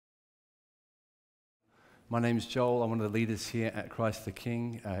My name's Joel. I'm one of the leaders here at Christ the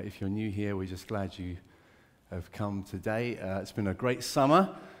King. If you're new here, we're just glad you have come today. It's been a great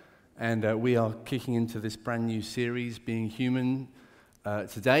summer, and we are kicking into this brand new series, Being Human,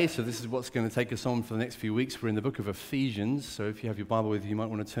 today. So this is what's going to take us on for the next few weeks. We're in the book of Ephesians. So if you have your Bible with you might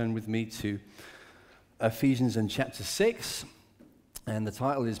want to turn with me to Ephesians and chapter 6. And the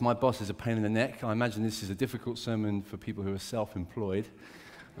title is My Boss is a Pain in the Neck. I imagine this is a difficult sermon for people who are self-employed.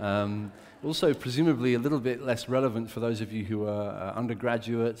 Also, presumably a little bit less relevant for those of you who are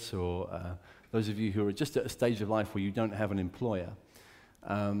undergraduates or those of you who are just at a stage of life where you don't have an employer.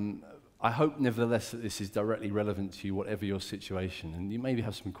 I hope, nevertheless, that this is directly relevant to you, whatever your situation. And you maybe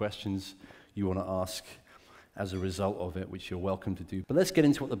have some questions you want to ask as a result of it, which you're welcome to do. But let's get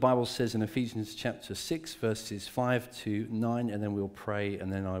into what the Bible says in Ephesians chapter 6, verses 5 to 9, and then we'll pray,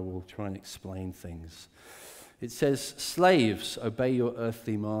 and then I will try and explain things. It says, "Slaves, obey your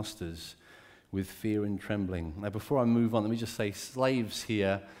earthly masters with fear and trembling." Now, before I move on, let me just say slaves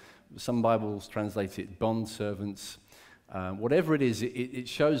here. Some Bibles translate it bondservants. Whatever it is, it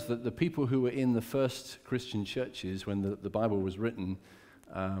shows that the people who were in the first Christian churches when the Bible was written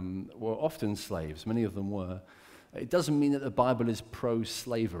were often slaves. Many of them were. It doesn't mean that the Bible is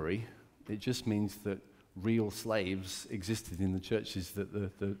pro-slavery. It just means that real slaves existed in the churches that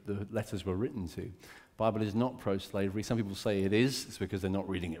the letters were written to. The Bible is not pro-slavery. Some people say it is. It's because they're not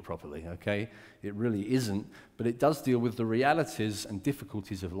reading it properly, okay? It really isn't. But it does deal with the realities and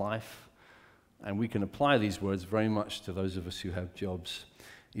difficulties of life. And we can apply these words very much to those of us who have jobs,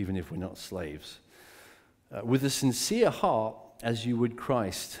 even if we're not slaves. With a sincere heart, as you would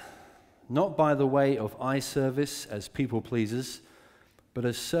Christ, not by the way of eye service as people pleasers, but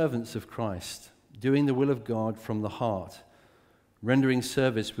as servants of Christ, doing the will of God from the heart, rendering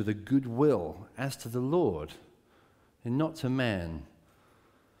service with a good will as to the Lord and not to man,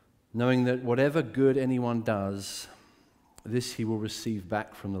 knowing that whatever good anyone does, this he will receive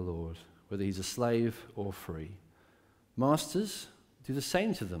back from the Lord, whether he's a slave or free. Masters, do the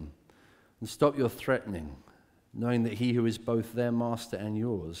same to them and stop your threatening, knowing that he who is both their master and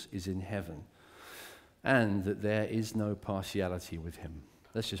yours is in heaven, and that there is no partiality with him.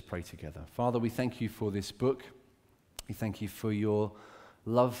 Let's just pray together. Father, we thank you for this book. We thank you for your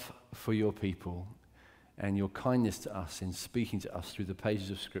love for your people and your kindness to us in speaking to us through the pages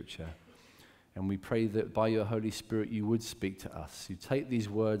of Scripture. And we pray that by your Holy Spirit you would speak to us. You take these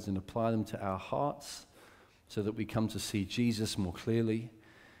words and apply them to our hearts so that we come to see Jesus more clearly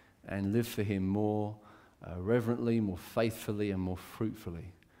and live for him more reverently, more faithfully, and more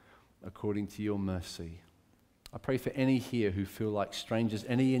fruitfully according to your mercy. I pray for any here who feel like strangers,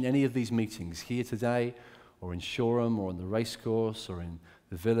 in any of these meetings, here today or in Shoreham or on the racecourse or in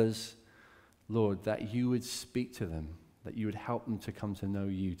the villas, Lord, that you would speak to them, that you would help them to come to know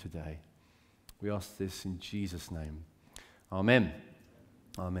you today. We ask this in Jesus' name. Amen.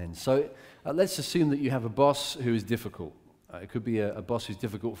 Amen. So let's assume that you have a boss who is difficult. It could be a boss who's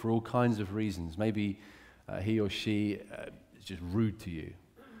difficult for all kinds of reasons. Maybe he or she is just rude to you,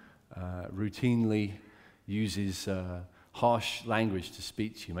 routinely uses harsh language to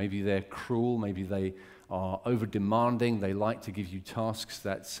speak to you. Maybe they're cruel, maybe they are over-demanding, they like to give you tasks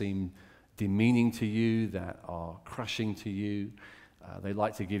that seem demeaning to you, that are crushing to you. They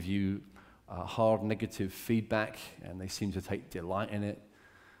like to give you hard negative feedback, and they seem to take delight in it.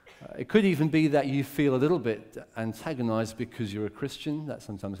 It could even be that you feel a little bit antagonized because you're a Christian. That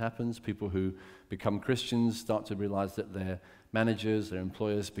sometimes happens. People who become Christians start to realize that their managers, their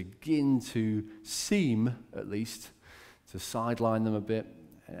employers begin to seem, at least, to sideline them a bit.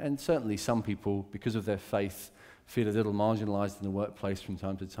 And certainly some people, because of their faith, feel a little marginalized in the workplace from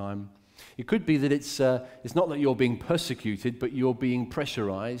time to time. It could be that it's not that you're being persecuted, but you're being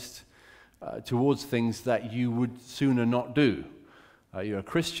pressurized towards things that you would sooner not do. You're a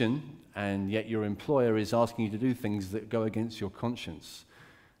Christian, and yet your employer is asking you to do things that go against your conscience.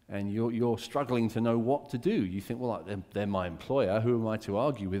 And you're struggling to know what to do. You think, well, they're my employer. Who am I to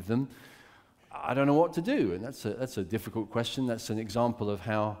argue with them? I don't know what to do. And that's a difficult question. That's an example of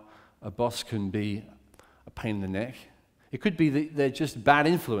how a boss can be a pain in the neck. It could be that they're just bad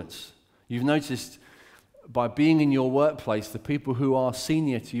influence. You've noticed by being in your workplace, the people who are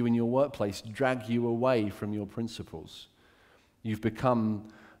senior to you in your workplace drag you away from your principles. You've become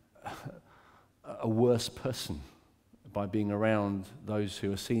a worse person by being around those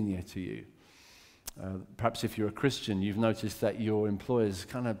who are senior to you. Perhaps if you're a Christian, you've noticed that your employers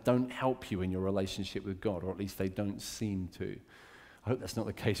kind of don't help you in your relationship with God, or at least they don't seem to. I hope that's not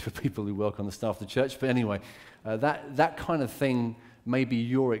the case for people who work on the staff of the church, but anyway, that kind of thing may be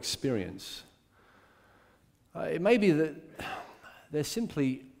your experience. It may be that they're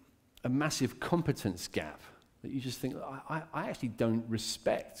simply a massive competence gap that you just think, I actually don't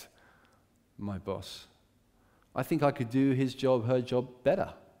respect my boss. I think I could do his job, her job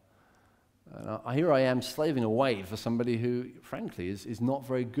better. And here I am slaving away for somebody who, frankly, is not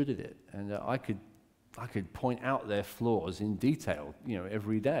very good at it. And I could point out their flaws in detail,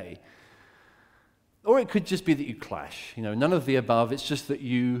 every day. Or it could just be that you clash. None of the above. It's just that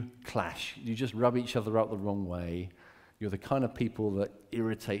you clash. You just rub each other up the wrong way. You're the kind of people that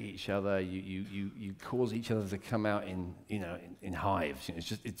irritate each other. You cause each other to come out in hives.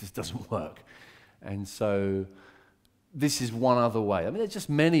 It just doesn't work. And so this is one other way. There's just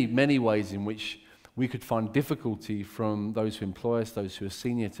many, many ways in which we could find difficulty from those who employ us, those who are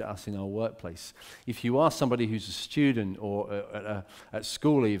senior to us in our workplace. If you are somebody who's a student or at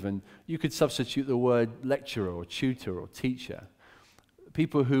school even, you could substitute the word lecturer or tutor or teacher.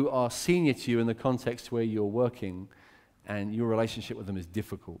 People who are senior to you in the context where you're working and your relationship with them is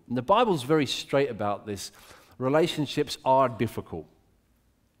difficult. And the Bible's very straight about this. Relationships are difficult.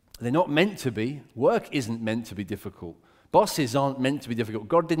 They're not meant to be. Work isn't meant to be difficult. Bosses aren't meant to be difficult.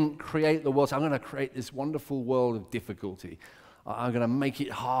 God didn't create the world, so I'm going to create this wonderful world of difficulty. I'm going to make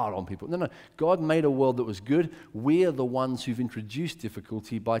it hard on people. No. God made a world that was good. We are the ones who've introduced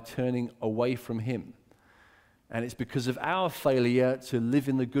difficulty by turning away from Him. And it's because of our failure to live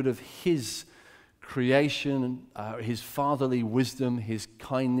in the good of His creation, His fatherly wisdom, His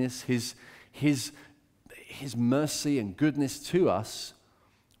kindness, His mercy and goodness to us.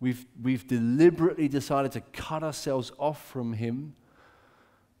 We've deliberately decided to cut ourselves off from Him.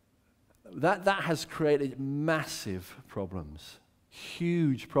 That has created massive problems,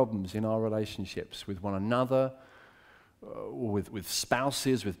 huge problems in our relationships with one another, with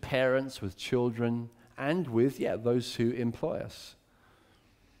spouses, with parents, with children, and with, those who employ us.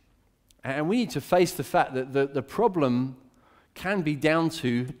 And we need to face the fact that the problem can be down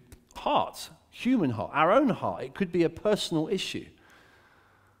to heart, human heart, our own heart. It could be a personal issue.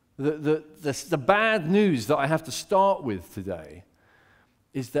 The bad news that I have to start with today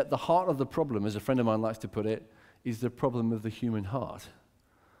is that the heart of the problem, as a friend of mine likes to put it, is the problem of the human heart.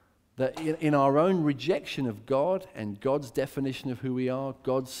 That in our own rejection of God and God's definition of who we are,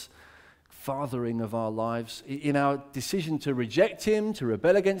 God's fathering of our lives, in our decision to reject Him, to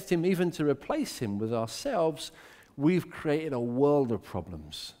rebel against Him, even to replace Him with ourselves, we've created a world of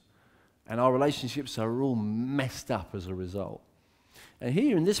problems. And our relationships are all messed up as a result. And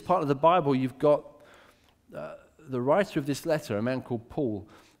here in this part of the Bible, you've got the writer of this letter, a man called Paul,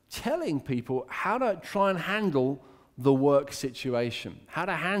 telling people how to try and handle the work situation, how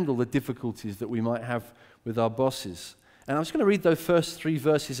to handle the difficulties that we might have with our bosses. And I'm just going to read those first 3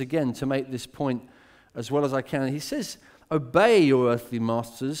 verses again to make this point as well as I can. He says, "Obey your earthly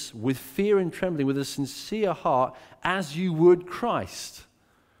masters with fear and trembling, with a sincere heart, as you would Christ,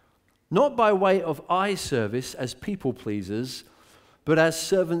 not by way of eye service as people pleasers, but as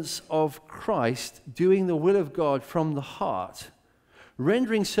servants of Christ, doing the will of God from the heart,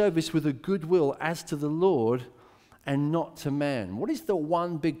 rendering service with a good will as to the Lord and not to man." What is the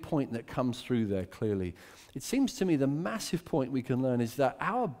one big point that comes through there clearly? It seems to me the massive point we can learn is that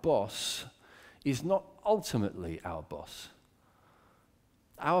our boss is not ultimately our boss.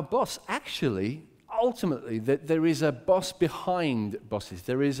 Our boss actually, ultimately, that there is a boss behind bosses.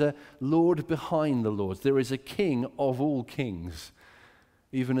 There is a Lord behind the lords. There is a King of all kings,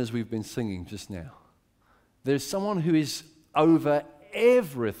 even as we've been singing just now. There's someone who is over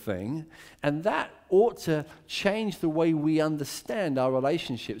everything, and that ought to change the way we understand our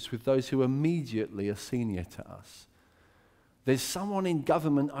relationships with those who immediately are senior to us. There's someone in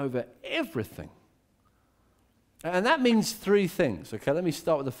government over everything. And that means 3 things. Okay, let me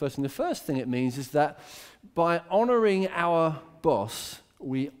start with the first thing. The first thing it means is that by honoring our boss,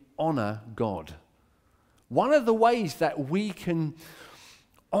 we honor God. One of the ways that we can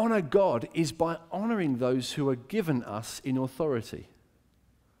honor God is by honoring those who are given us in authority.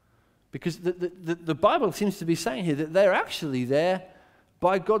 Because the Bible seems to be saying here that they're actually there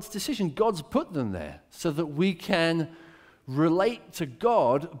by God's decision. God's put them there so that we can relate to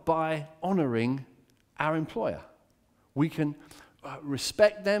God by honoring our employer. We can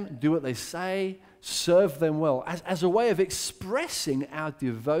respect them, do what they say, serve them well, as a way of expressing our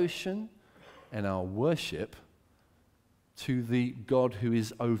devotion and our worship to the God who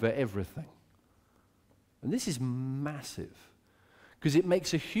is over everything. And this is massive, because it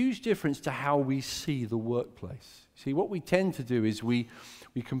makes a huge difference to how we see the workplace. See, what we tend to do is we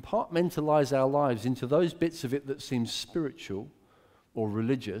compartmentalize our lives into those bits of it that seem spiritual or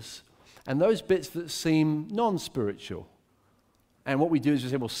religious, and those bits that seem non-spiritual. And what we do is we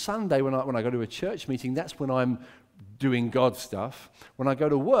say, well, Sunday when I go to a church meeting, that's when I'm doing God stuff. When I go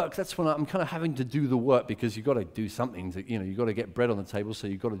to work, that's when I'm kind of having to do the work, because you've got to do something. You've got to get bread on the table, so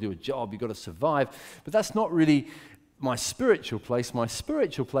you've got to do a job, you've got to survive. But that's not really my spiritual place. My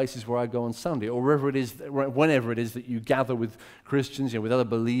spiritual place is where I go on Sunday, or whenever it is that you gather with Christians, with other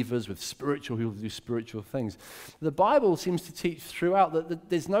believers, with spiritual people who do spiritual things. The Bible seems to teach throughout that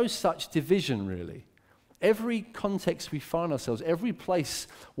there's no such division, really. Every context we find ourselves, every place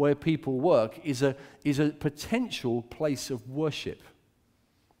where people work is a potential place of worship.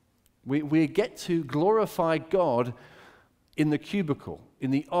 We get to glorify God in the cubicle,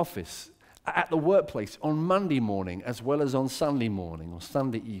 in the office, at the workplace, on Monday morning, as well as on Sunday morning or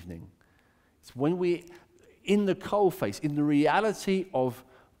Sunday evening. It's when we're in the coalface, in the reality of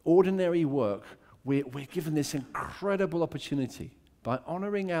ordinary work, we're given this incredible opportunity. By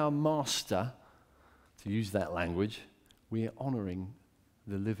honoring our master, to use that language, we are honoring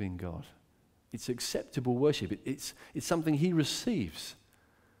the living God. It's acceptable worship. It's something he receives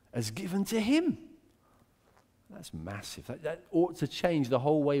as given to him. That's massive. That ought to change the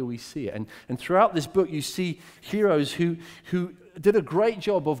whole way we see it. And throughout this book, you see heroes who did a great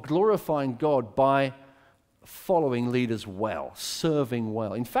job of glorifying God by following leaders well, serving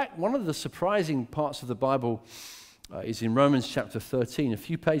well. In fact, one of the surprising parts of the Bible is in Romans chapter 13, a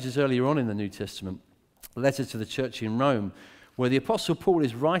few pages earlier on in the New Testament, a letter to the church in Rome, where the Apostle Paul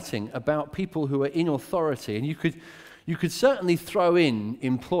is writing about people who are in authority. And you could certainly throw in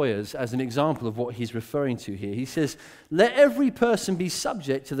employers as an example of what he's referring to here. He says, let every person be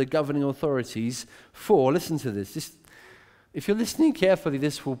subject to the governing authorities, for, listen to this, if you're listening carefully,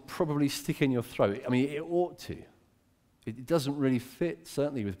 this will probably stick in your throat. I mean, it ought to. It doesn't really fit,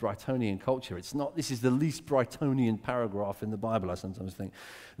 certainly, with Brightonian culture. It's not. This is the least Brightonian paragraph in the Bible, I sometimes think.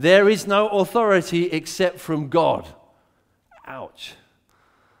 There is no authority except from God. Ouch.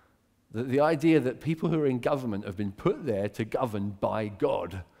 The idea that people who are in government have been put there to govern by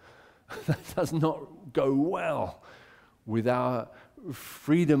God, that does not go well with our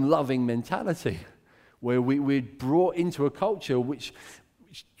freedom-loving mentality, where we're brought into a culture which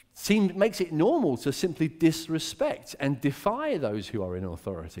makes it normal to simply disrespect and defy those who are in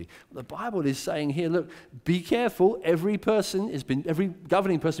authority. The Bible is saying here, look, be careful. Every governing person has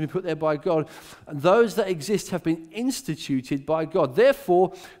been put there by God. And those that exist have been instituted by God.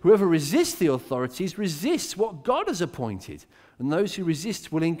 Therefore, whoever resists the authorities resists what God has appointed. And those who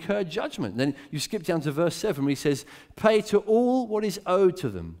resist will incur judgment. Then you skip down to verse 7 where he says, pay to all what is owed to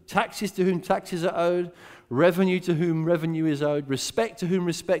them. Taxes to whom taxes are owed. Revenue to whom revenue is owed, respect to whom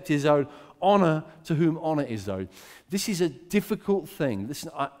respect is owed, honor to whom honor is owed. This is a difficult thing.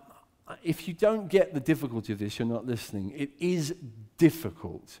 Listen, if you don't get the difficulty of this, you're not listening. It is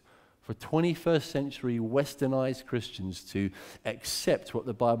difficult for 21st century westernized Christians to accept what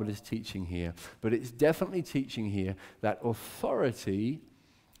the Bible is teaching here. But it's definitely teaching here that authority,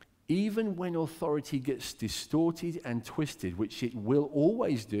 even when authority gets distorted and twisted, which it will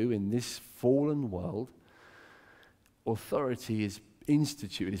always do in this fallen world, authority is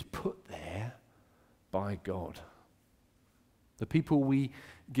instituted, is put there by God. The people we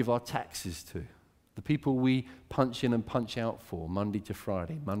give our taxes to, the people we punch in and punch out for Monday to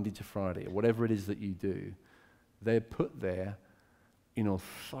Friday, or whatever it is that you do, they're put there in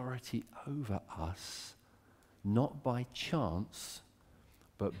authority over us, not by chance,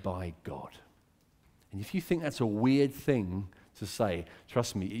 but by God. And if you think that's a weird thing to say,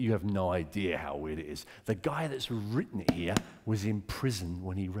 trust me, you have no idea how weird it is. The guy that's written it here was in prison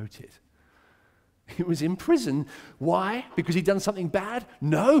when he wrote it. He was in prison. Why? Because he'd done something bad?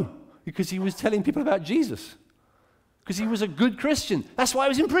 No, because he was telling people about Jesus. Because he was a good Christian. That's why he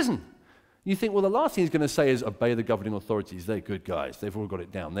was in prison. You think, well, the last thing he's going to say is obey the governing authorities. They're good guys. They've all got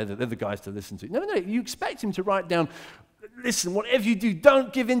it down. They're the guys to listen to. No. You expect him to write down, listen, whatever you do,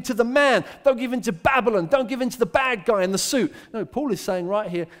 don't give in to the man. Don't give in to Babylon. Don't give in to the bad guy in the suit. No, Paul is saying right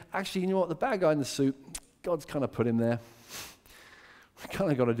here, actually, you know what? The bad guy in the suit, God's kind of put him there. We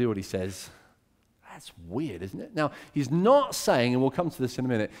kind of got to do what he says. That's weird, isn't it? Now, he's not saying, and we'll come to this in a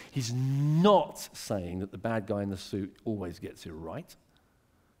minute, he's not saying that the bad guy in the suit always gets it right.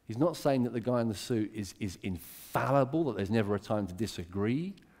 He's not saying that the guy in the suit is infallible, that there's never a time to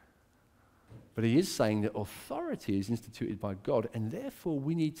disagree. But he is saying that authority is instituted by God, and therefore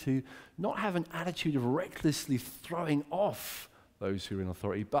we need to not have an attitude of recklessly throwing off those who are in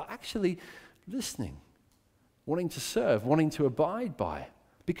authority, but actually listening, wanting to serve, wanting to abide by,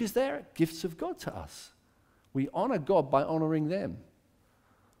 because they're gifts of God to us. We honor God by honoring them.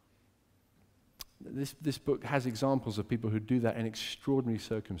 This book has examples of people who do that in extraordinary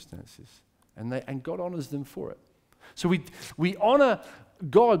circumstances, and God honors them for it. So we honor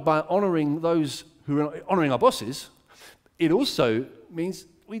God by honoring those who are honoring our bosses, it also means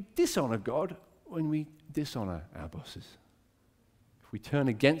we dishonor God when we dishonor our bosses. If we turn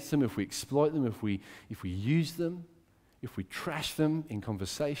against them, if we exploit them, if we use them, if we trash them in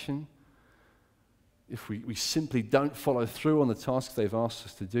conversation, if we simply don't follow through on the tasks they've asked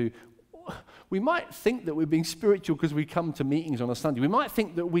us to do, we might think that we're being spiritual because we come to meetings on a Sunday. We might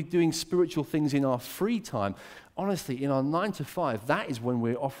think that we're doing spiritual things in our free time. Honestly, in our 9 to 5, that is when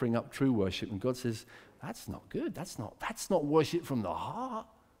we're offering up true worship. And God says, that's not good. That's not worship from the heart.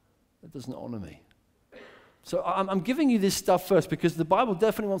 That doesn't honor me. So I'm giving you this stuff first because the Bible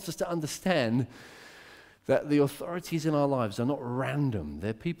definitely wants us to understand that the authorities in our lives are not random.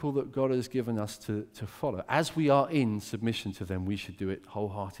 They're people that God has given us to follow. As we are in submission to them, we should do it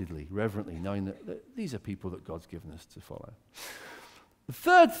wholeheartedly, reverently, knowing that these are people that God's given us to follow. The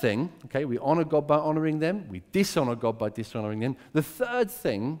third thing, okay, we honor God by honoring them. We dishonor God by dishonoring them. The third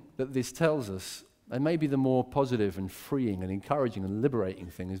thing that this tells us, and maybe the more positive and freeing and encouraging and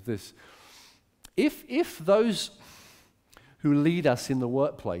liberating thing, is this. If those who lead us in the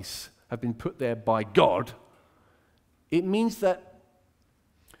workplace have been put there by God, it means that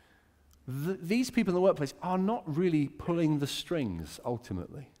these people in the workplace are not really pulling the strings,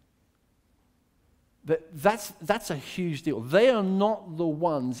 ultimately. That's a huge deal. They are not the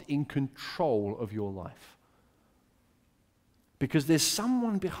ones in control of your life. Because there's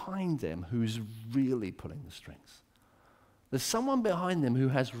someone behind them who's really pulling the strings. There's someone behind them who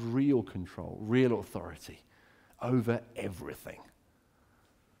has real control, real authority over everything.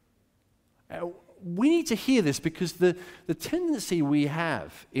 We need to hear this because the tendency we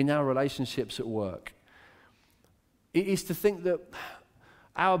have in our relationships at work is to think that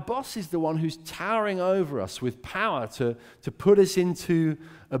our boss is the one who's towering over us with power to put us into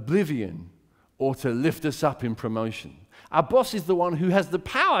oblivion or to lift us up in promotion. Our boss is the one who has the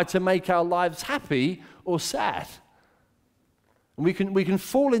power to make our lives happy or sad. And we can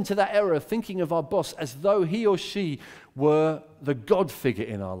fall into that error of thinking of our boss as though he or she were the God figure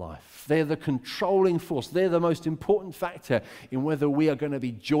in our life. They're the controlling force. They're the most important factor in whether we are going to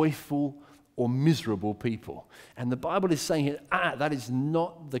be joyful or miserable people. And the Bible is saying here, that is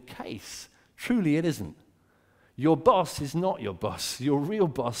not the case. Truly it isn't. Your boss is not your boss. Your real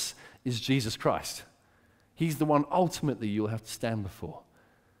boss is Jesus Christ. He's the one ultimately you'll have to stand before.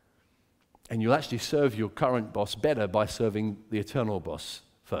 And you'll actually serve your current boss better by serving the eternal boss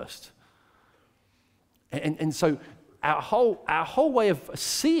first. And so our whole way of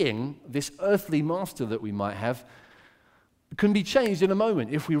seeing this earthly master that we might have can be changed in a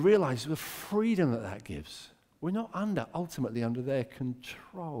moment if we realize the freedom that gives. We're not ultimately under their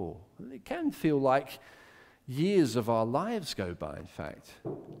control. It can feel like years of our lives go by, in fact,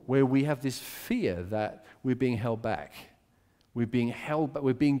 where we have this fear that we're being held back. We're being held back,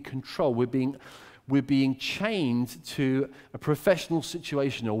 we're being controlled, we're being chained to a professional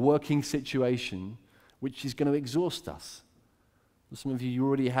situation, a working situation, which is going to exhaust us. Some of you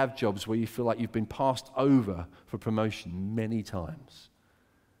already have jobs where you feel like you've been passed over for promotion many times.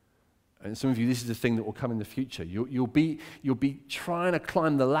 And some of you, this is the thing that will come in the future. You'll be trying to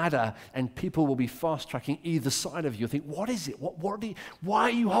climb the ladder, and people will be fast-tracking either side of you. You'll think, what is it? Why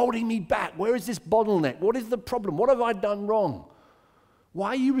are you holding me back? Where is this bottleneck? What is the problem? What have I done wrong? Why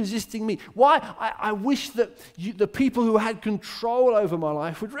are you resisting me? Why? I wish that the people who had control over my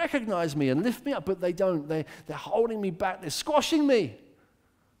life would recognize me and lift me up, but they don't. They're holding me back. They're squashing me.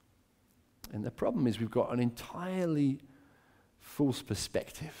 And the problem is we've got an entirely false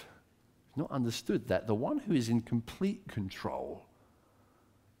perspective. Not understood that the one who is in complete control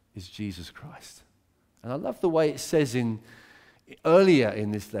is Jesus Christ. And I love the way it says earlier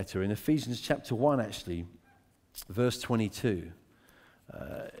in this letter, in Ephesians chapter 1 actually, verse 22.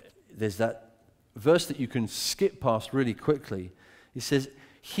 There's that verse that you can skip past really quickly. It says,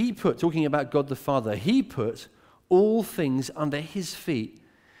 talking about God the Father, he put all things under his feet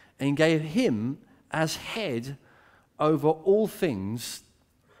and gave him as head over all things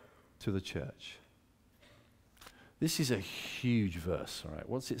to the church. This is a huge verse, all right?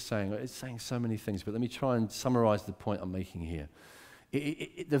 What's it saying? It's saying so many things, but let me try and summarize the point I'm making here.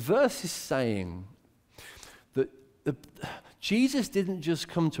 The verse is saying that Jesus didn't just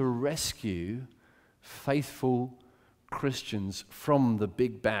come to rescue faithful Christians from the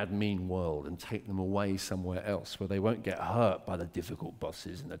big, bad, mean world and take them away somewhere else where they won't get hurt by the difficult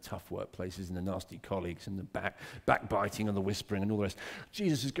bosses and the tough workplaces and the nasty colleagues and the backbiting and the whispering and all the rest.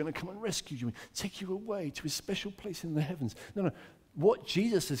 Jesus is going to come and rescue you and take you away to his special place in the heavens. No. What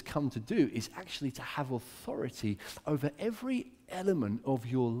Jesus has come to do is actually to have authority over every element of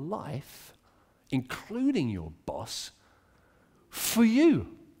your life, including your boss, for you.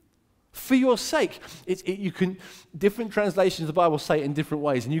 For your sake. Different translations of the Bible say it in different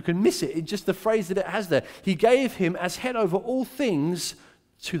ways, and you can miss it. It's just the phrase that it has there. He gave him as head over all things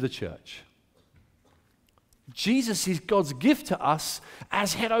to the church. Jesus is God's gift to us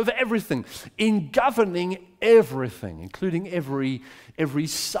as head over everything, in governing everything, including every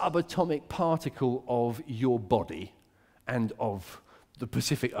subatomic particle of your body and of the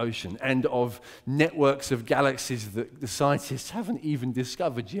Pacific Ocean and of networks of galaxies that the scientists haven't even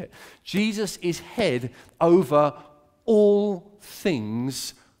discovered yet. Jesus is head over all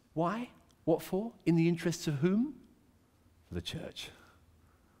things. Why? What for? In the interests of whom? For the church.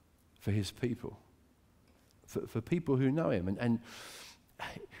 For his people. For people who know him. And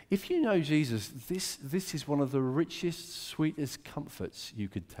if you know Jesus, this is one of the richest, sweetest comforts you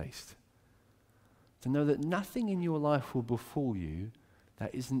could taste. To know that nothing in your life will befall you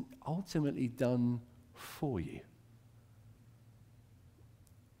that isn't ultimately done for you.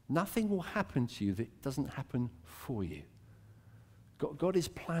 Nothing will happen to you that doesn't happen for you. God is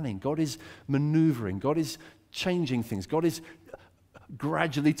planning. God is maneuvering. God is changing things. God is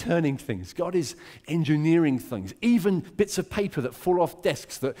gradually turning things. God is engineering things. Even bits of paper that fall off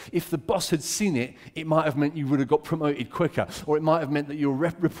desks that if the boss had seen it, it might have meant you would have got promoted quicker, or it might have meant that your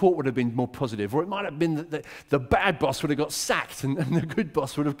report would have been more positive, or it might have been that the bad boss would have got sacked and the good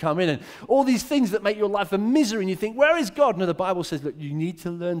boss would have come in, and all these things that make your life a misery, and you think, where is God? No, the Bible says, look, you need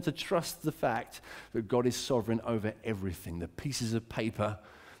to learn to trust the fact that God is sovereign over everything. The pieces of paper,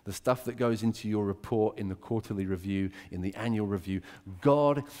 the stuff that goes into your report in the quarterly review, in the annual review.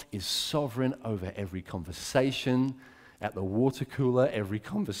 God is sovereign over every conversation at the water cooler, every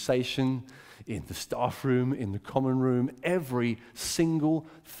conversation in the staff room, in the common room, every single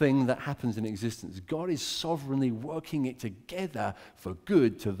thing that happens in existence. God is sovereignly working it together for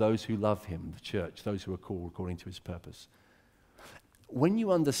good to those who love him, the church, those who are called according to his purpose. When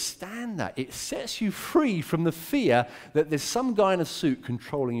you understand that, it sets you free from the fear that there's some guy in a suit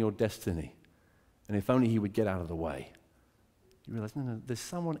controlling your destiny. And if only he would get out of the way. You realize, no, there's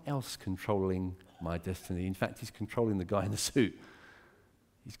someone else controlling my destiny. In fact, he's controlling the guy in the suit.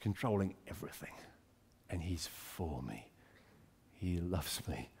 He's controlling everything. And he's for me. He loves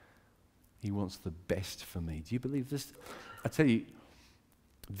me. He wants the best for me. Do you believe this? I tell you,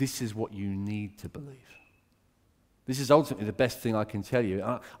 this is what you need to believe. This is ultimately the best thing I can tell you.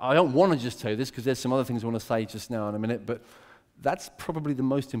 I don't want to just tell you this because there's some other things I want to say just now in a minute, but that's probably the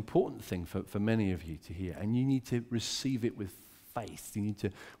most important thing for many of you to hear. And you need to receive it with faith. You need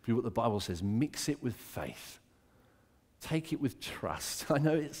to do what the Bible says, mix it with faith. Take it with trust. I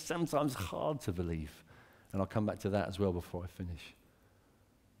know it's sometimes hard to believe, and I'll come back to that as well before I finish.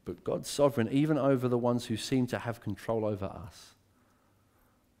 But God's sovereign even over the ones who seem to have control over us.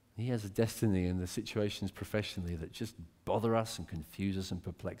 He has a destiny in the situations professionally that just bother us and confuse us and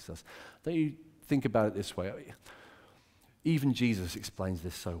perplex us. Don't you think about it this way? Even Jesus explains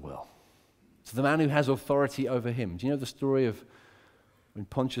this so well. So the man who has authority over him. Do you know the story of when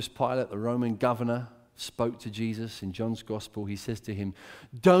Pontius Pilate, the Roman governor, spoke to Jesus in John's Gospel? He says to him,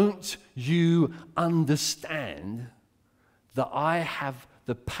 "Don't you understand that I have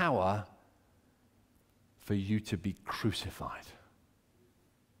the power for you to be crucified?"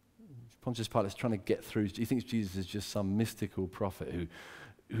 Pontius Pilate's trying to get through. He thinks Jesus is just some mystical prophet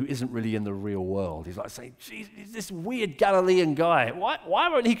who isn't really in the real world. He's like saying, "Jesus, this weird Galilean guy, why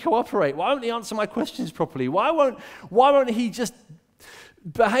won't he cooperate? Why won't he answer my questions properly? Why won't he just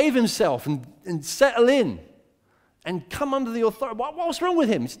behave himself and settle in and come under the authority? What's wrong with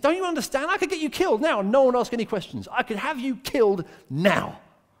him? Don't you understand? I could get you killed now and no one ask any questions. I could have you killed now.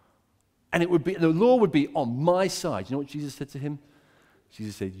 And the law would be on my side." You know what Jesus said to him?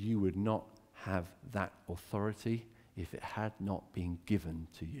 Jesus said, "You would not have that authority if it had not been given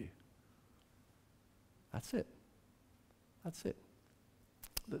to you." That's it. That's it.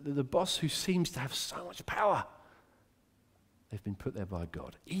 The boss who seems to have so much power, they've been put there by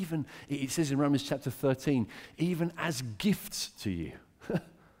God. Even, it says in Romans chapter 13, even as gifts to you.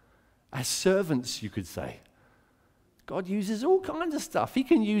 As servants, you could say. God uses all kinds of stuff. He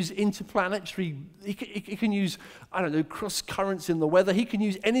can use interplanetary, he can use, cross currents in the weather. He can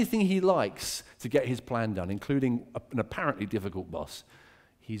use anything he likes to get his plan done, including an apparently difficult boss.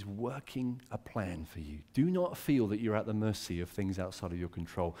 He's working a plan for you. Do not feel that you're at the mercy of things outside of your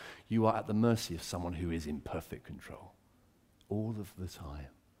control. You are at the mercy of someone who is in perfect control all of the time.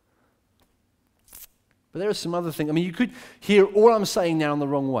 But there are some other things. You could hear all I'm saying now in the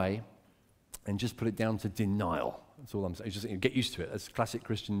wrong way and just put it down to denial. That's all I'm saying. Just get used to it. That's a classic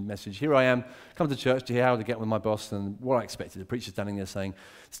Christian message. Here I am, come to church to hear how to get with my boss, and what I expected. The preacher standing there saying,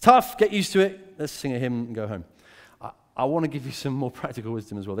 "It's tough, get used to it. Let's sing a hymn and go home." I want to give you some more practical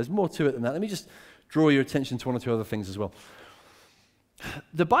wisdom as well. There's more to it than that. Let me just draw your attention to one or two other things as well.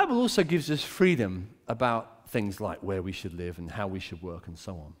 The Bible also gives us freedom about things like where we should live and how we should work and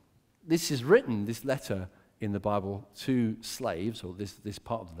so on. This is written, this letter in the Bible, to slaves, or this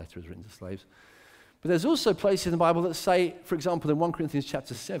part of the letter is written to slaves. But there's also places in the Bible that say, for example, in 1 Corinthians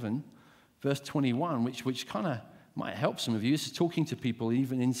chapter 7, verse 21, which kind of might help some of you. This is talking to people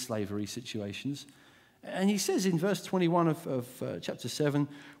even in slavery situations. And he says in verse 21 of chapter 7,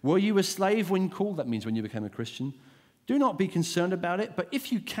 were you a slave when called? That means when you became a Christian. Do not be concerned about it, but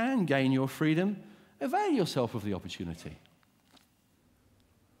if you can gain your freedom, avail yourself of the opportunity.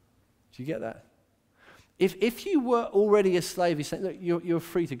 Do you get that? If you were already a slave, he's saying, look, you're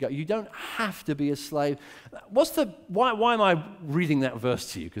free to go. You don't have to be a slave. Why am I reading that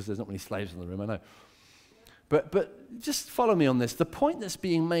verse to you? Because there's not many slaves in the room, I know. But just follow me on this. The point that's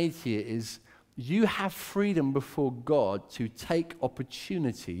being made here is you have freedom before God to take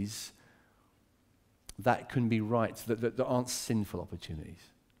opportunities that can be right, that aren't sinful opportunities.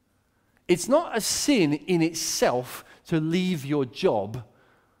 It's not a sin in itself to leave your job.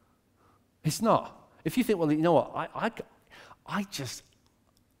 It's not. If you think, well, you know what, I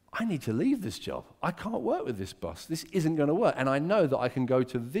need to leave this job. I can't work with this boss. This isn't going to work. And I know that I can go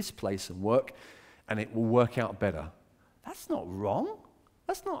to this place and work, and it will work out better. That's not wrong.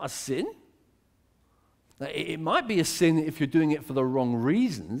 That's not a sin. It might be a sin if you're doing it for the wrong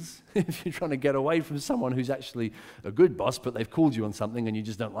reasons, if you're trying to get away from someone who's actually a good boss, but they've called you on something and you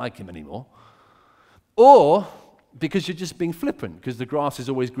just don't like him anymore. Or because you're just being flippant, because the grass is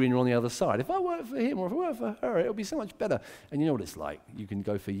always greener on the other side. If I work for him or if I work for her, it'll be so much better. And you know what it's like. You can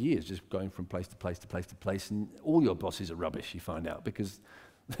go for years just going from place to place to place to place, and all your bosses are rubbish, you find out, because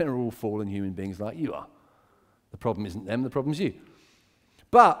they're all fallen human beings like you are. The problem isn't them, the problem's you.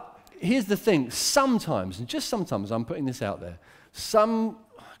 But here's the thing, sometimes, and just sometimes, I'm putting this out there, some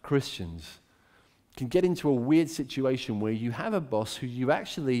Christians can get into a weird situation where you have a boss who you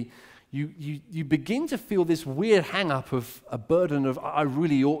actually, you begin to feel this weird hang-up of a burden of, I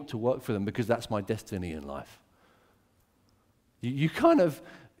really ought to work for them because that's my destiny in life. You kind of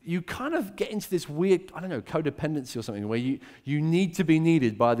get into this weird, codependency or something where you need to be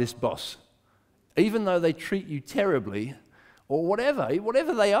needed by this boss. Even though they treat you terribly, or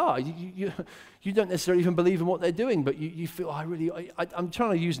whatever they are. You don't necessarily even believe in what they're doing, but you feel, I'm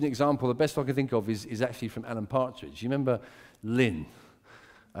trying to use an example. The best I can think of is actually from Alan Partridge. You remember Lynn?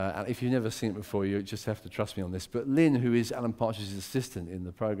 If you've never seen it before, you just have to trust me on this. But Lynn, who is Alan Partridge's assistant in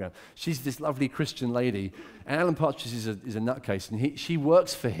the program, she's this lovely Christian lady, and Alan Partridge is a nutcase, and she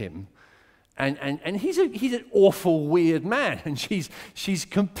works for him. And he's an awful, weird man, and she's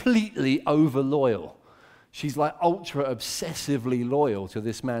completely over loyal. She's like ultra obsessively loyal to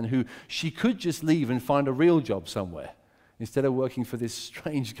this man who she could just leave and find a real job somewhere instead of working for this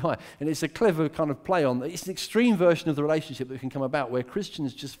strange guy. And it's a clever kind of play on, it's an extreme version of the relationship that can come about where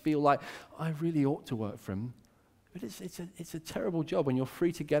Christians just feel like, I really ought to work for him. But it's a terrible job when you're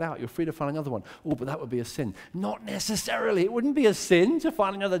free to get out. You're free to find another one. Oh, but that would be a sin. Not necessarily. It wouldn't be a sin to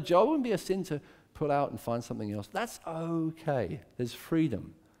find another job. It wouldn't be a sin to pull out and find something else. That's okay. There's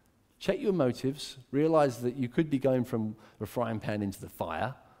freedom. Check your motives. Realize that you could be going from the frying pan into the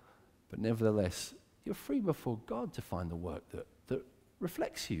fire, but nevertheless, you're free before God to find the work that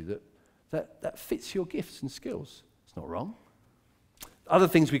reflects you, that fits your gifts and skills. It's not wrong. Other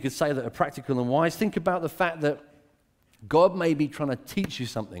things we could say that are practical and wise, think about the fact that God may be trying to teach you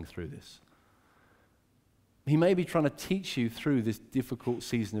something through this. He may be trying to teach you through this difficult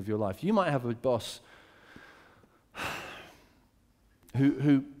season of your life. You might have a boss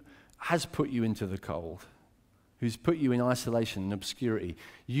who has put you into the cold, who's put you in isolation and obscurity.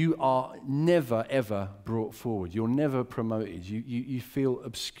 You are never, ever brought forward. You're never promoted. You feel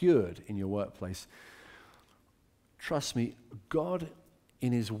obscured in your workplace. Trust me, God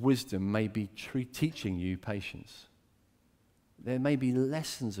in his wisdom may be teaching you patience. There may be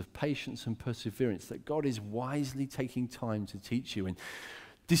lessons of patience and perseverance that God is wisely taking time to teach you. And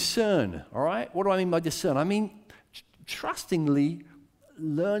discern, all right? What do I mean by discern? I mean, trustingly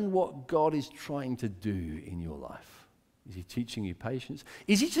learn what God is trying to do in your life. Is he teaching you patience?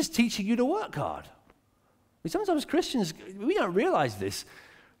 Is he just teaching you to work hard? Sometimes Christians, we don't realize this.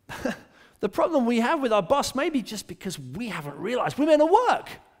 The problem we have with our boss may be just because we haven't realized we're meant to work.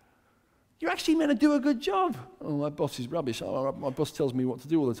 You're actually meant to do a good job. Oh, my boss is rubbish. Oh, my boss tells me what to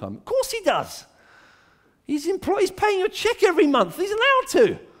do all the time. Of course he does. He's paying you a check every month. He's allowed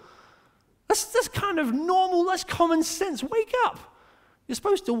to. That's kind of normal. That's common sense. Wake up. You're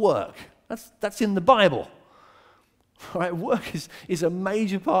supposed to work. That's in the Bible. Right? Work is a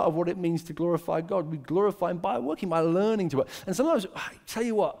major part of what it means to glorify God. We glorify Him by working, by learning to work. And sometimes, I tell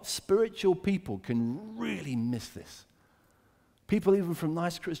you what, spiritual people can really miss this. People even from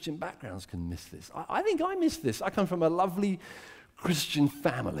nice Christian backgrounds can miss this. I think I miss this. I come from a lovely Christian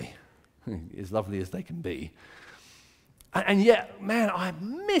family, as lovely as they can be. And yet, man, I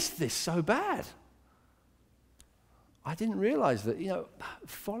miss this so bad. I didn't realize that,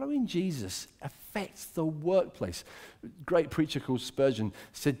 following Jesus affects the workplace. A great preacher called Spurgeon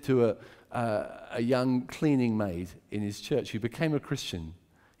said to a young cleaning maid in his church who became a Christian,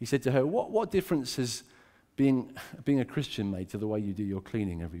 he said to her, what difference has being a Christian made to the way you do your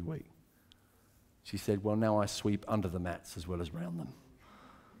cleaning every week? She said, well, now I sweep under the mats as well as round them.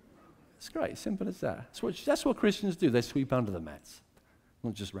 It's great, simple as that. That's what Christians do. They sweep under the mats,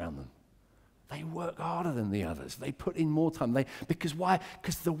 not just round them. They work harder than the others. They put in more time. Because why?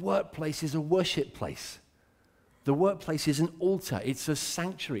 Because the workplace is a worship place. The workplace is an altar. It's a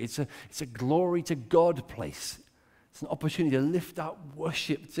sanctuary. It's a glory to God place. It's an opportunity to lift up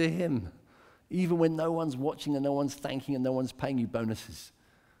worship to Him, even when no one's watching and no one's thanking and no one's paying you bonuses.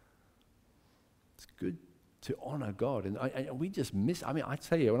 It's good to honor God. And we just miss. I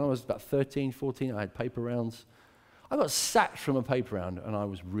tell you, when I was about 13, 14, I had paper rounds. I got sacked from a paper round and I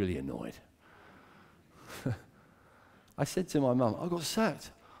was really annoyed. I said to my mum, I got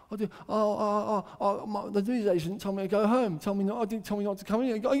sacked. The news agent told me to go home. Didn't tell me not to come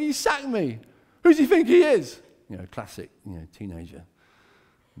in. He sacked me. Who do you think he is? Classic, teenager.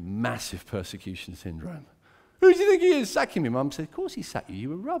 Massive persecution syndrome. Who do you think he is sacking me? Mum said, of course he sacked you. You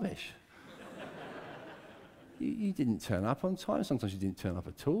were rubbish. You didn't turn up on time. Sometimes you didn't turn up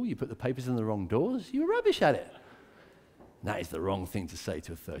at all. You put the papers in the wrong doors. You were rubbish at it. That is the wrong thing to say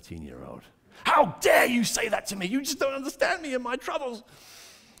to a 13-year-old. How dare you say that to me? You just don't understand me and my troubles.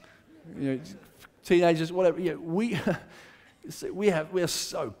 Teenagers, whatever. We are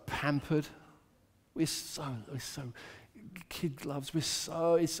so pampered. We're so kid gloves.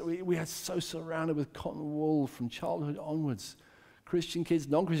 We are so surrounded with cotton wool from childhood onwards. Christian kids,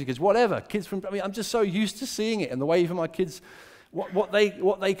 non-Christian kids, whatever. I'm just so used to seeing it and the way even my kids, what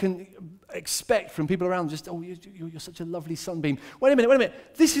they can expect from people around. Just, you're such a lovely sunbeam. Wait a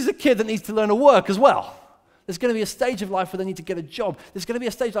minute. This is a kid that needs to learn to work as well. There's going to be a stage of life where they need to get a job. There's going to be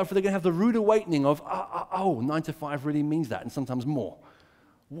a stage of life where they're going to have the rude awakening of, 9 to 5 really means that, and sometimes more.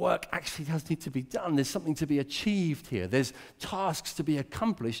 Work actually does need to be done. There's something to be achieved here. There's tasks to be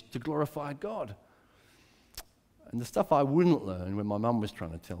accomplished to glorify God. And the stuff I wouldn't learn when my mum was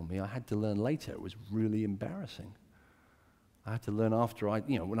trying to tell me, I had to learn later. It was really embarrassing. I had to learn after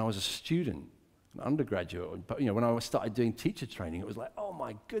when I was a student, an undergraduate, but when I started doing teacher training, it was like, oh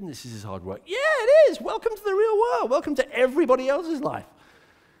my goodness, this is hard work. Yeah, it is. Welcome to the real world. Welcome to everybody else's life.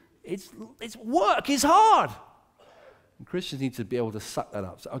 It's work is hard. And Christians need to be able to suck that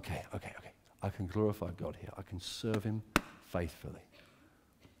up. So, okay. I can glorify God here. I can serve Him faithfully,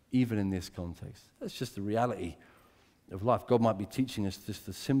 even in this context. That's just the reality of life. God might be teaching us just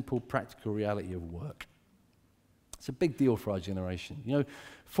the simple, practical reality of work. It's a big deal for our generation.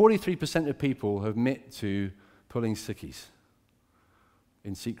 43% of people admit to pulling sickies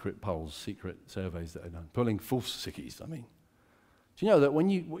in secret polls, secret surveys that are done. Pulling false sickies, I mean. Do you know that when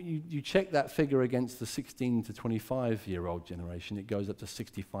you check that figure against the 16 to 25-year-old generation, it goes up to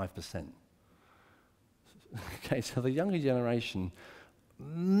 65%. Okay, so the younger generation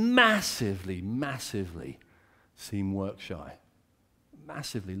massively seem work shy.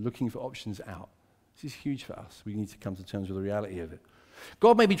 Massively looking for options out. This is huge for us. We need to come to terms with the reality of it.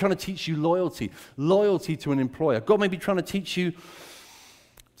 God may be trying to teach you loyalty to an employer. God may be trying to teach you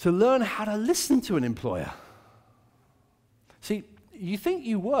to learn how to listen to an employer. See, you think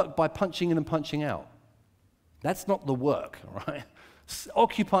you work by punching in and punching out. That's not the work, all right?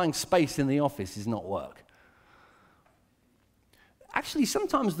 Occupying space in the office is not work. Actually,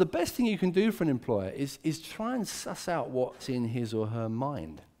 sometimes the best thing you can do for an employer is try and suss out what's in his or her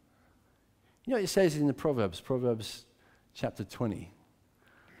mind. It says in the Proverbs chapter 20.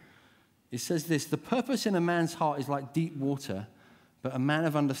 It says this, the purpose in a man's heart is like deep water, but a man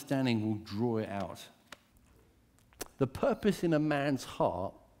of understanding will draw it out. The purpose in a man's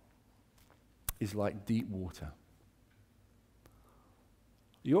heart is like deep water.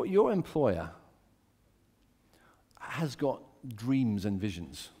 Your employer has got dreams and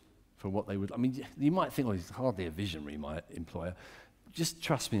visions for what they would. You might think, he's hardly a visionary, my employer. Just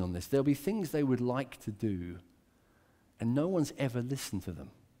trust me on this. There'll be things they would like to do, and no one's ever listened to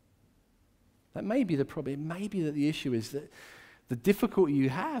them. That may be the problem. It may be that the issue is that the difficulty you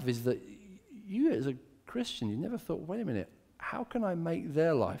have is that you, as a Christian, you never thought, wait a minute, how can I make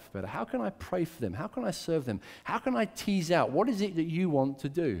their life better? How can I pray for them? How can I serve them? How can I tease out what is it that you want to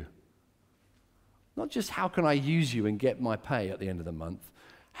do? Not just how can I use you and get my pay at the end of the month.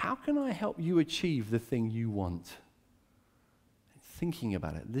 How can I help you achieve the thing you want? Thinking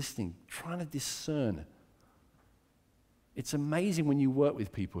about it, listening, trying to discern. It's amazing when you work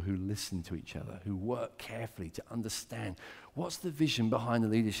with people who listen to each other, who work carefully to understand what's the vision behind the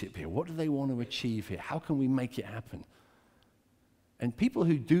leadership here? What do they want to achieve here? How can we make it happen? And people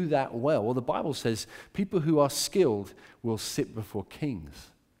who do that well, the Bible says people who are skilled will sit before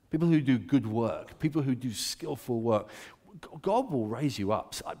kings. People who do good work, people who do skillful work, God will raise you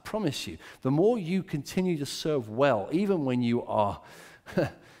up. I promise you, the more you continue to serve well, even when you are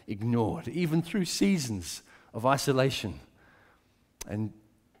ignored, even through seasons of isolation and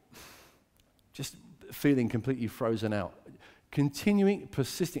just feeling completely frozen out, continuing,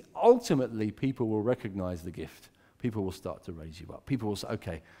 persisting, ultimately people will recognize the gift. People will start to raise you up. People will say,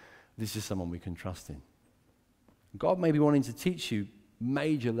 okay, this is someone we can trust in. God may be wanting to teach you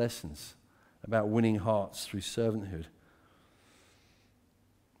major lessons about winning hearts through servanthood.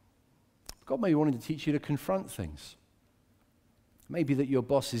 God may be wanting to teach you to confront things. Maybe that your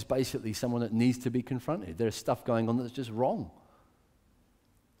boss is basically someone that needs to be confronted. There's stuff going on that's just wrong.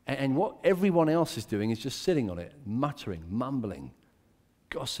 And what everyone else is doing is just sitting on it, muttering, mumbling,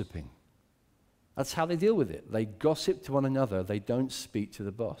 gossiping. That's how they deal with it. They gossip to one another. They don't speak to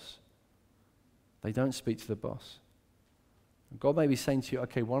the boss. They don't speak to the boss. God may be saying to you,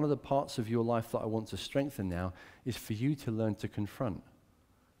 okay, one of the parts of your life that I want to strengthen now is for you to learn to confront,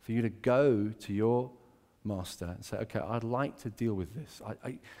 for you to go to your master and say, okay, I'd like to deal with this.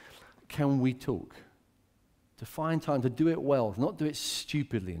 Can we talk? To find time to do it well, not do it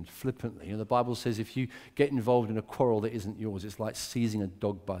stupidly and flippantly. You know, the Bible says if you get involved in a quarrel that isn't yours, it's like seizing a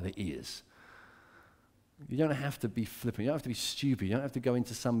dog by the ears. You don't have to be flippant. You don't have to be stupid. You don't have to go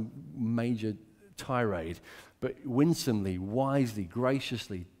into some major tirade, but winsomely, wisely,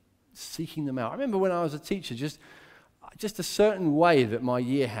 graciously seeking them out. I remember when I was a teacher, just a certain way that my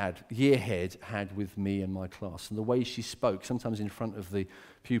year head had with me and my class, and the way she spoke, sometimes in front of the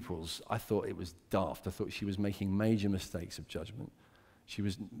pupils, I thought it was daft. I thought she was making major mistakes of judgment. She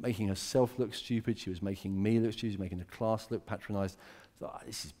was making herself look stupid. She was making me look stupid. She was making the class look patronized. I thought,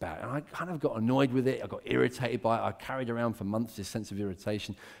 this is bad. And I kind of got annoyed with it. I got irritated by it. I carried around for months this sense of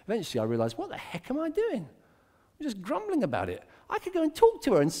irritation. Eventually, I realized, what the heck am I doing? I'm just grumbling about it. I could go and talk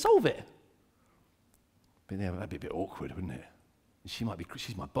to her and solve it. But yeah, that'd be a bit awkward, wouldn't it? She's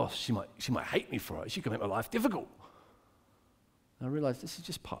my boss. She might hate me for it. She could make my life difficult. And I realized this is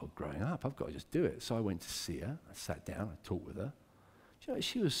just part of growing up. I've got to just do it. So I went to see her. I sat down. I talked with her. You know,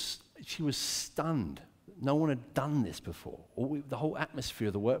 she was stunned. No one had done this before. The whole atmosphere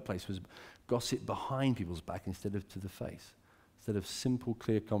of the workplace was gossip behind people's back instead of to the face, instead of simple,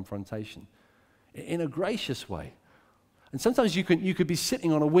 clear confrontation, in a gracious way. And sometimes you could be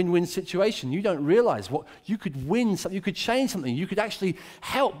sitting on a win-win situation. You don't realize what you could win something. You could change something. You could actually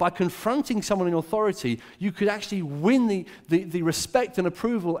help by confronting someone in authority. You could actually win the respect and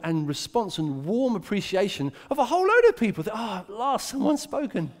approval and response and warm appreciation of a whole load of people. That, at last someone's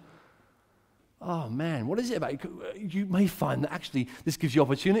spoken. Oh man, what is it about? You may find that actually this gives you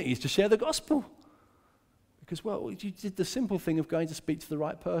opportunities to share the gospel. Because, well, you did the simple thing of going to speak to the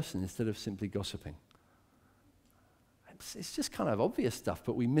right person instead of simply gossiping. It's just kind of obvious stuff,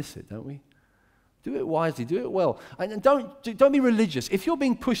 but we miss it, don't we? Do it wisely, do it well. And don't be religious. If you're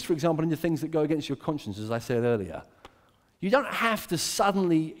being pushed, for example, into things that go against your conscience, as I said earlier, you don't have to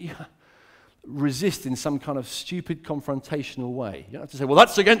suddenly resist in some kind of stupid confrontational way. You don't have to say, well,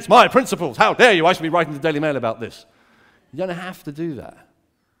 that's against my principles. How dare you? I should be writing the Daily Mail about this. You don't have to do that.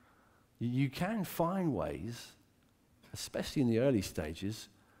 You can find ways, especially in the early stages,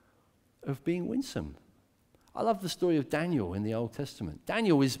 of being winsome. I love the story of Daniel in the Old Testament.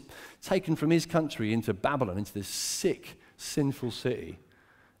 Daniel is taken from his country into Babylon, into this sick, sinful city.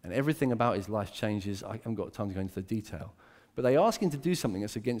 And everything about his life changes. I haven't got time to go into the detail. But they ask him to do something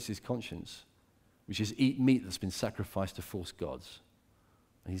that's against his conscience, which is eat meat that's been sacrificed to false gods.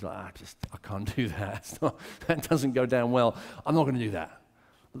 And he's like, I can't do that. That doesn't go down well. I'm not going to do that.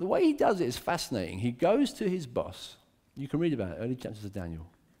 But the way he does it is fascinating. He goes to his boss. You can read about it, early chapters of Daniel.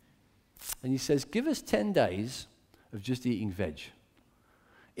 And he says, give us 10 days of just eating veg.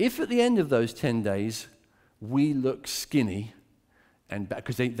 If at the end of those 10 days we look skinny, and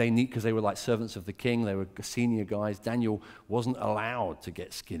because they were like servants of the king, they were senior guys, Daniel wasn't allowed to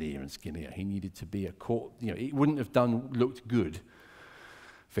get skinnier and skinnier. He needed to be a court, it wouldn't have looked good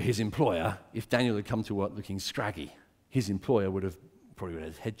for his employer if Daniel had come to work looking scraggy. His employer would have probably had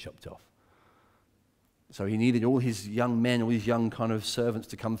his head chopped off. So he needed all his young men, all his young kind of servants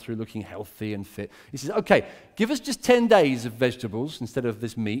to come through looking healthy and fit. He says, okay, give us just 10 days of vegetables instead of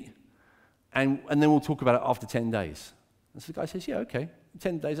this meat, and then we'll talk about it after 10 days. And so the guy says, yeah, okay,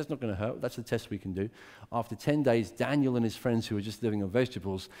 10 days, that's not going to hurt. That's the test we can do. After 10 days, Daniel and his friends who were just living on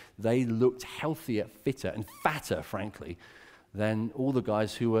vegetables, they looked healthier, fitter, and fatter, frankly, than all the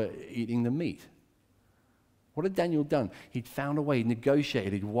guys who were eating the meat. What had Daniel done? He'd found a way, he'd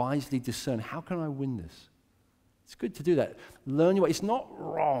negotiated, he'd wisely discerned, how can I win this? It's good to do that. Learn your way. It's not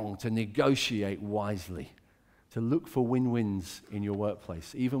wrong to negotiate wisely, to look for win-wins in your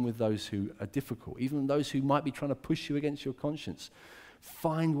workplace, even with those who are difficult, even those who might be trying to push you against your conscience.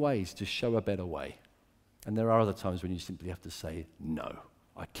 Find ways to show a better way. And there are other times when you simply have to say, no,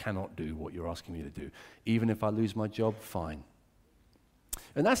 I cannot do what you're asking me to do. Even if I lose my job, fine.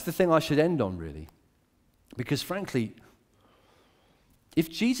 And that's the thing I should end on, really. Because frankly, if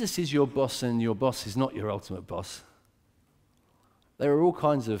Jesus is your boss and your boss is not your ultimate boss, there are all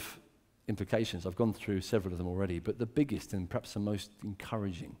kinds of implications. I've gone through several of them already, but the biggest and perhaps the most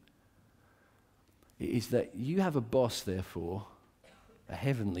encouraging is that you have a boss, therefore, a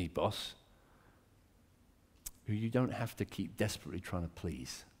heavenly boss, who you don't have to keep desperately trying to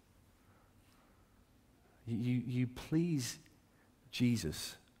please. You please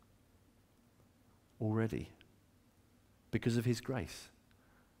Jesus already because of his grace.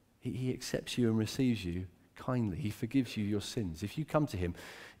 He accepts you and receives you kindly. He forgives you your sins. If you come to him,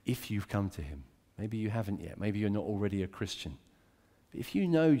 if you've come to him, maybe you haven't yet, maybe you're not already a Christian. But if you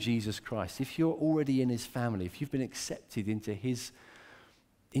know Jesus Christ, if you're already in his family, if you've been accepted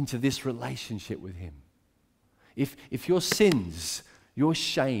into this relationship with him, if your sins, your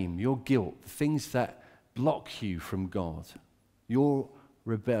shame, your guilt, the things that block you from God, your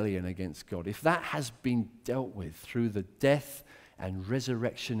rebellion against God, if that has been dealt with through the death and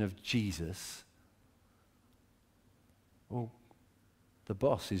resurrection of Jesus, well, the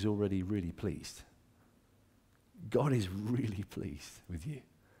boss is already really pleased. God is really pleased with you.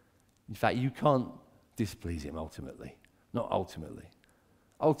 In fact, you can't displease him ultimately. Not ultimately.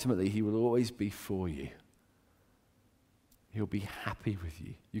 Ultimately, he will always be for you. He'll be happy with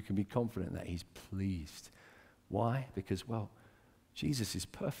you. You can be confident that he's pleased. Why? Because, well, Jesus is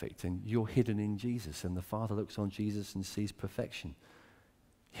perfect and you're hidden in Jesus, and the Father looks on Jesus and sees perfection.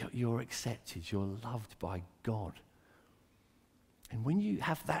 You're accepted. You're loved by God. And when you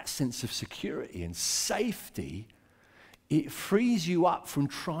have that sense of security and safety, it frees you up from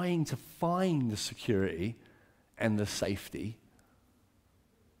trying to find the security and the safety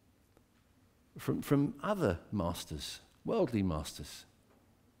from other masters, worldly masters.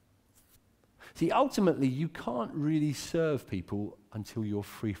 See, ultimately, you can't really serve people until you're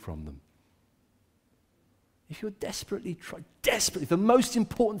free from them. If you're desperately, the most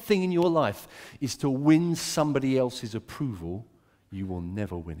important thing in your life is to win somebody else's approval, you will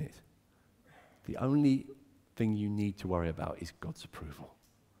never win it. The only thing you need to worry about is God's approval.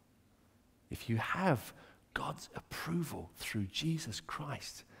 If you have God's approval through Jesus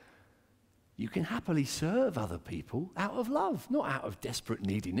Christ, you can happily serve other people out of love, not out of desperate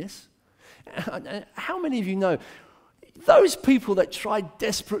neediness. How many of you know those people that try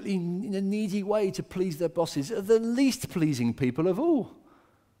desperately in a needy way to please their bosses are the least pleasing people of all?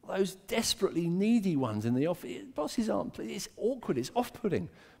 Those desperately needy ones in the office, bosses aren't pleased. It's awkward, it's off-putting.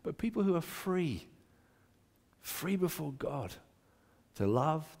 But people who are free before God, to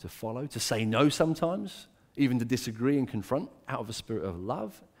love, to follow, to say no sometimes, even to disagree and confront out of a spirit of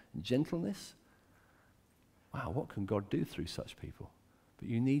love and gentleness. Wow, what can God do through such people? But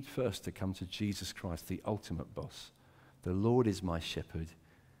you need first to come to Jesus Christ, the ultimate boss. The Lord is my shepherd.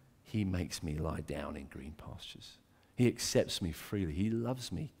 He makes me lie down in green pastures. He accepts me freely. He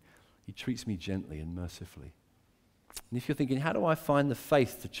loves me. He treats me gently and mercifully. And if you're thinking, how do I find the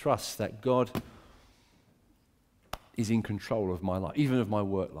faith to trust that God is in control of my life, even of my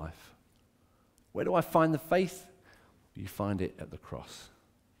work life? Where do I find the faith? You find it at the cross.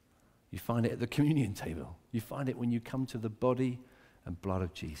 You find it at the communion table. You find it when you come to the body and blood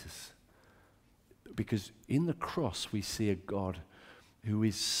of Jesus. Because in the cross we see a God who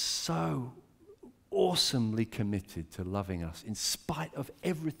is so awesomely committed to loving us in spite of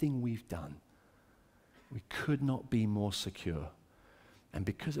everything we've done. We could not be more secure. And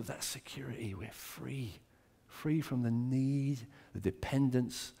because of that security, we're free. Free from the need, the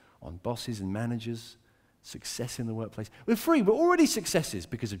dependence on bosses and managers, success in the workplace. We're free. We're already successes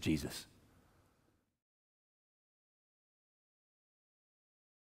because of Jesus.